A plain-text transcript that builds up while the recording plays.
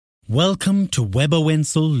Welcome to Weber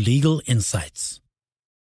Wenzel Legal Insights.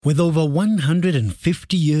 With over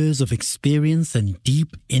 150 years of experience and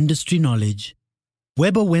deep industry knowledge,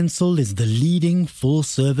 Weber Wenzel is the leading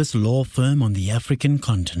full-service law firm on the African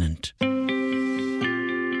continent.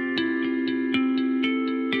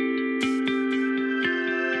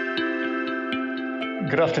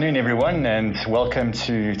 Good afternoon, everyone, and welcome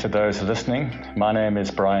to those listening. My name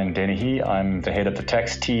is Brian Dennehy. I'm the head of the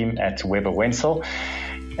tax team at Weber Wenzel,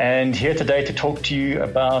 and here today to talk to you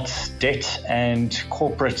about debt and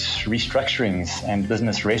corporate restructurings and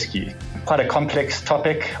business rescue. Quite a complex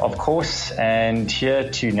topic, of course, and here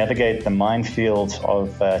to navigate the minefield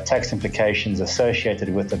of tax implications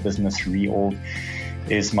associated with the business reorg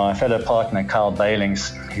is my fellow partner, Carl Bailings,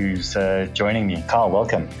 who's joining me. Carl,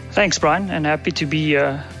 welcome. Thanks, Brian, and happy to be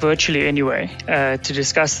virtually anyway to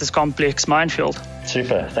discuss this complex minefield.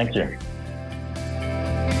 Super, thank you.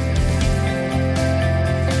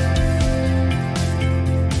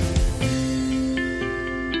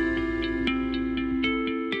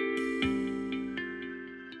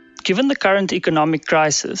 Given the current economic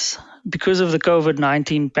crisis, because of the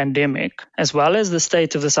COVID-19 pandemic, as well as the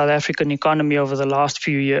state of the South African economy over the last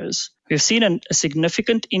few years, we've seen a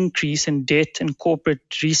significant increase in debt and corporate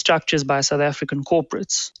restructures by South African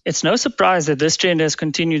corporates. It's no surprise that this trend has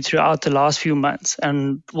continued throughout the last few months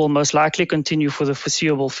and will most likely continue for the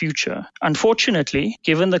foreseeable future. Unfortunately,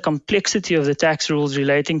 given the complexity of the tax rules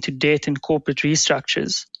relating to debt and corporate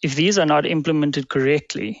restructures, if these are not implemented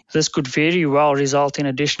correctly, this could very well result in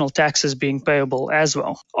additional taxes being payable as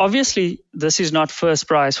well. Obviously, this is not first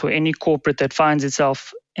prize for any corporate that finds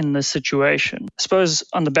itself in this situation. I suppose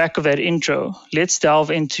on the back of that intro, let's delve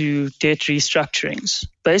into debt restructurings.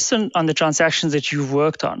 Based on the transactions that you've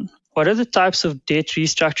worked on, what are the types of debt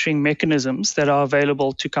restructuring mechanisms that are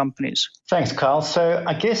available to companies? Thanks, Carl. So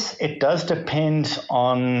I guess it does depend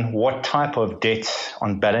on what type of debt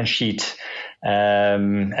on balance sheet a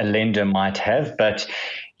lender might have, but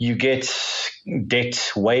you get debt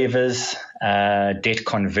waivers, debt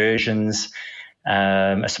conversions,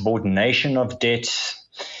 a subordination of debt.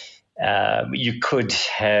 You could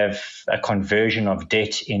have a conversion of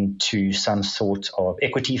debt into some sort of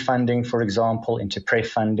equity funding, for example, into pref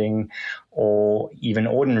funding, or even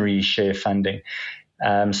ordinary share funding.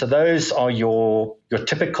 So those are your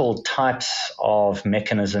typical types of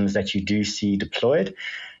mechanisms that you do see deployed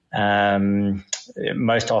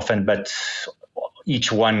most often, but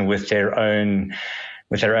each one with their own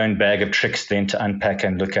bag of tricks then to unpack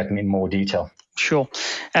and look at in more detail. Sure.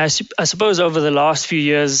 I suppose over the last few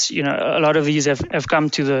years, a lot of these have come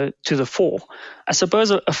to the fore. I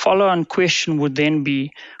suppose a follow-on question would then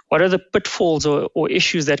be, what are the pitfalls or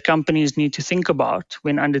issues that companies need to think about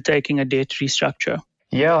when undertaking a debt restructure?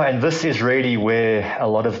 Yeah, and this is really where a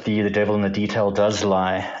lot of the devil in the detail does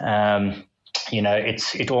lie.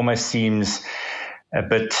 It almost seems a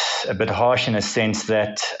bit harsh in a sense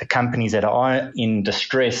that companies that are in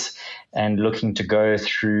distress and looking to go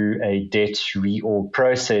through a debt reorg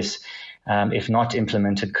process, if not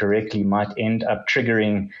implemented correctly, might end up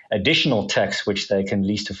triggering additional tax which they can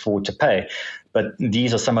least afford to pay. But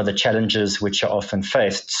these are some of the challenges which are often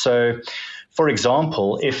faced. So, for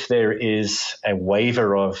example, if there is a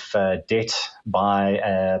waiver of debt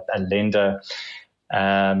by a lender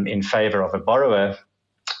in favor of a borrower,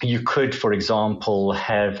 you could, for example,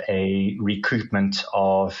 have a recoupment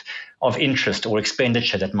of interest or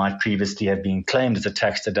expenditure that might previously have been claimed as a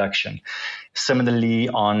tax deduction. Similarly,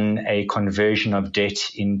 on a conversion of debt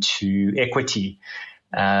into equity,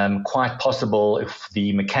 quite possible if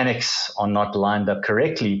the mechanics are not lined up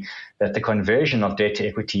correctly, that the conversion of debt to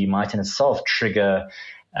equity might in itself trigger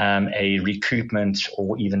a recoupment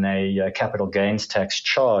or even a capital gains tax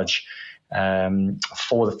charge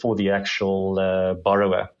for the actual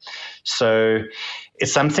borrower. So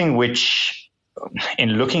it's something which,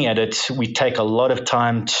 in looking at it, we take a lot of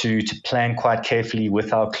time to plan quite carefully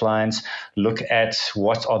with our clients, look at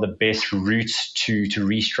what are the best routes to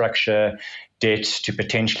restructure debt, to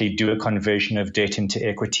potentially do a conversion of debt into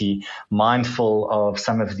equity, mindful of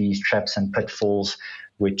some of these traps and pitfalls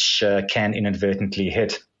which can inadvertently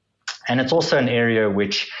hit. And it's also an area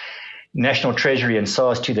which National Treasury and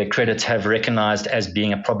SARS, to their credit, have recognized as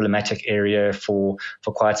being a problematic area for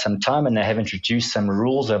quite some time, and they have introduced some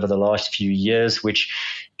rules over the last few years which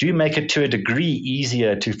do make it to a degree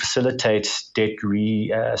easier to facilitate debt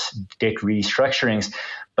restructurings,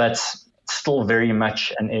 but still very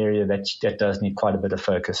much an area that does need quite a bit of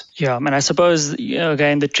focus. Yeah, and I suppose,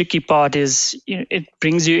 again, the tricky part is it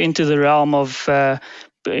brings you into the realm of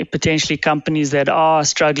potentially companies that are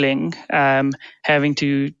struggling, having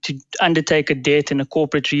to undertake a debt in a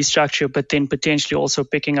corporate restructure, but then potentially also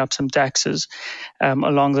picking up some taxes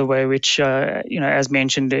along the way, which, as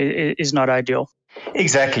mentioned, is not ideal.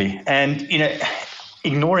 Exactly. And,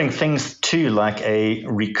 ignoring things too, like a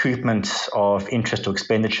recoupment of interest or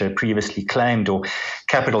expenditure previously claimed, or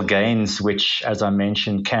capital gains, which, as I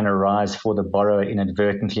mentioned, can arise for the borrower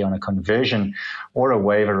inadvertently on a conversion or a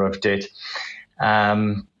waiver of debt.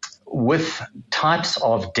 With types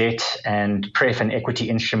of debt and pref and equity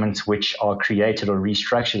instruments which are created or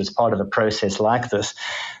restructured as part of a process like this,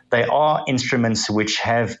 they are instruments which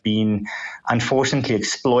have been unfortunately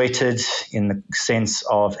exploited in the sense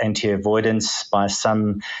of anti-avoidance by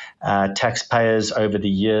some taxpayers over the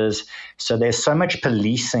years. So there's so much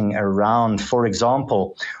policing around, for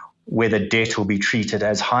example, whether debt will be treated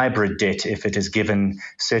as hybrid debt if it is given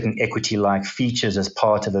certain equity-like features as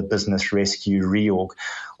part of a business rescue reorg,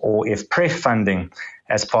 or if pref funding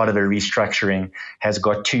as part of a restructuring has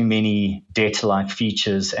got too many debt-like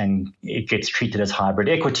features and it gets treated as hybrid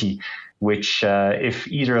equity, which if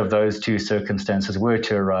either of those two circumstances were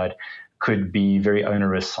to arise, could be very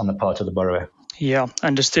onerous on the part of the borrower. Yeah,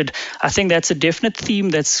 understood. I think that's a definite theme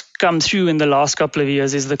that's come through in the last couple of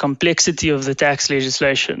years, is the complexity of the tax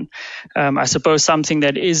legislation. I suppose something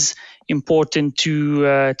that is important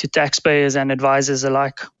to taxpayers and advisors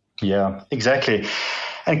alike. Yeah, exactly.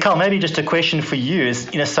 And Carl, maybe just a question for you is,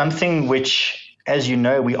 something which, as you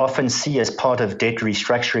know, we often see as part of debt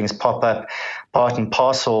restructurings pop up, part and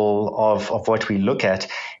parcel of what we look at,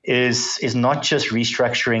 is not just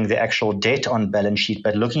restructuring the actual debt on balance sheet,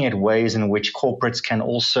 but looking at ways in which corporates can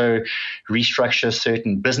also restructure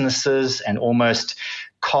certain businesses and almost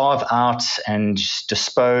carve out and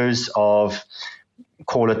dispose of,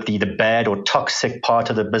 call it the bad or toxic part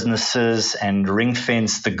of the businesses, and ring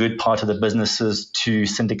fence the good part of the businesses to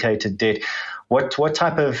syndicated debt. What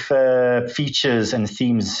type of features and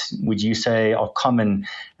themes would you say are common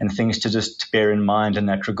and things to just bear in mind in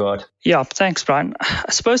that regard? Yeah, thanks, Brian.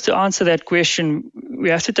 I suppose to answer that question, we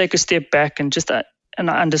have to take a step back and just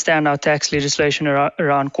understand our tax legislation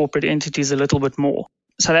around corporate entities a little bit more.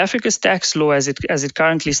 South Africa's tax law, as it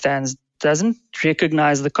currently stands, doesn't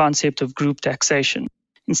recognize the concept of group taxation.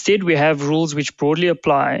 Instead, we have rules which broadly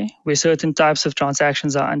apply where certain types of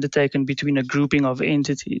transactions are undertaken between a grouping of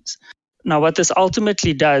entities. Now, what this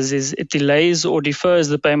ultimately does is it delays or defers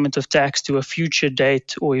the payment of tax to a future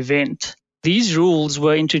date or event. These rules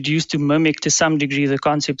were introduced to mimic to some degree the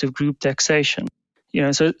concept of group taxation.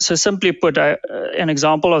 So simply put, an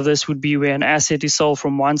example of this would be where an asset is sold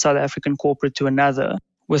from one South African corporate to another,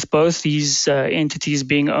 with both these entities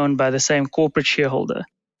being owned by the same corporate shareholder.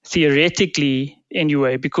 Theoretically,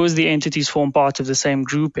 anyway, because the entities form part of the same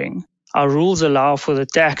grouping, our rules allow for the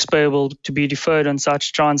tax payable to be deferred on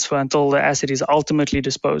such transfer until the asset is ultimately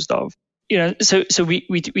disposed of. So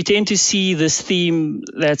we tend to see this theme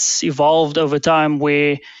that's evolved over time,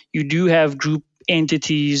 where you do have group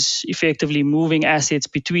entities effectively moving assets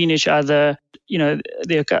between each other.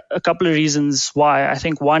 There are a couple of reasons why. I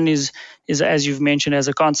think one is as you've mentioned, as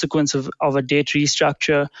a consequence of a debt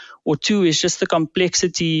restructure, or two is just the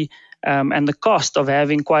complexity and the cost of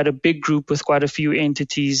having quite a big group with quite a few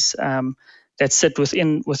entities that sit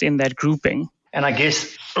within that grouping. And I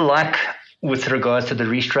guess, like with regards to the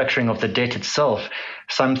restructuring of the debt itself,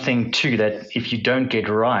 something too that if you don't get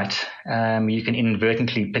right, you can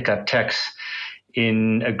inadvertently pick up tax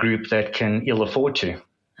in a group that can ill afford to.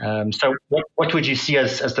 So what would you see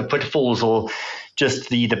as the pitfalls, or just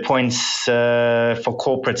the points for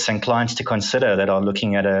corporates and clients to consider that are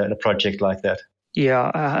looking at a project like that?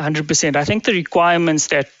 Yeah, 100%. I think the requirements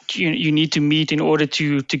that you need to meet in order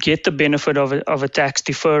to get the benefit of a tax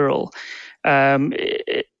deferral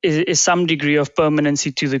is some degree of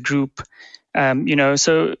permanency to the group.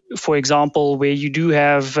 So for example, where you do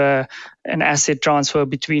have an asset transfer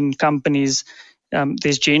between companies,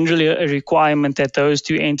 there's generally a requirement that those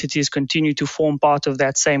two entities continue to form part of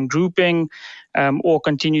that same grouping, or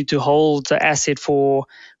continue to hold the asset for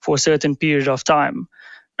a certain period of time.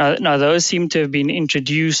 Now, those seem to have been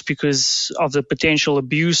introduced because of the potential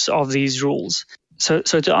abuse of these rules. So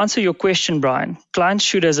to answer your question, Brian, clients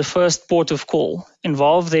should, as a first port of call,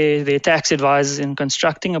 involve their tax advisors in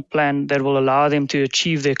constructing a plan that will allow them to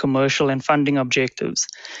achieve their commercial and funding objectives.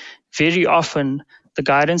 Very often, the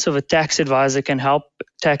guidance of a tax advisor can help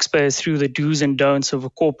taxpayers through the do's and don'ts of a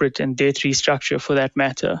corporate and debt restructure, for that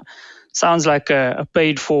matter. Sounds like a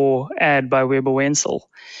paid-for ad by Weber Wenzel.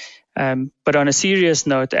 But on a serious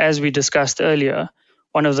note, as we discussed earlier,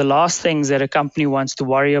 one of the last things that a company wants to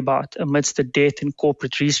worry about amidst the debt and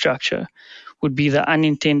corporate restructure would be the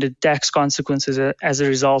unintended tax consequences as a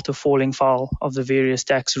result of falling foul of the various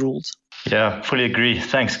tax rules. Yeah, fully agree.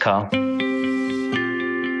 Thanks, Carl.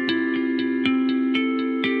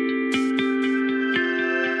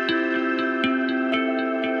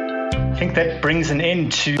 I think that brings an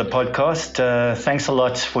end to the podcast. Thanks a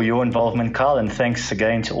lot for your involvement, Carl, and thanks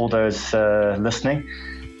again to all those listening.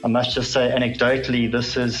 I must just say, anecdotally,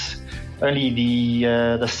 this is only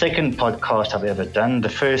the second podcast I've ever done. The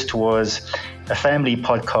first was a family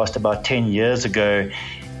podcast about 10 years ago,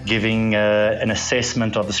 giving an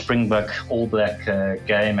assessment of the Springbok All Black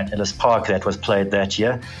game at Ellis Park that was played that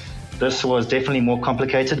year. This was definitely more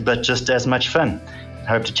complicated, but just as much fun.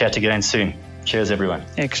 Hope to chat again soon. Cheers, everyone.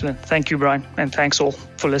 Excellent. Thank you, Brian, and thanks all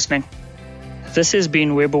for listening. This has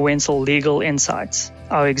been Weber Wenzel Legal Insights.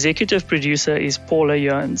 Our executive producer is Paula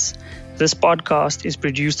Yearns. This podcast is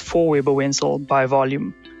produced for Weber Wenzel by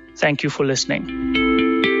Volume. Thank you for listening.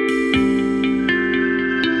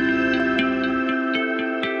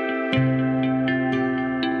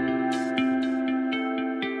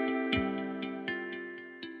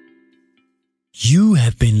 You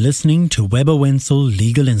have been listening to Weber Wenzel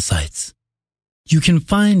Legal Insights. You can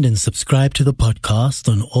find and subscribe to the podcast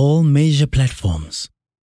on all major platforms.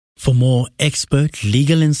 For more expert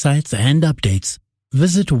legal insights and updates,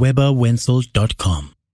 visit weberwenzel.com.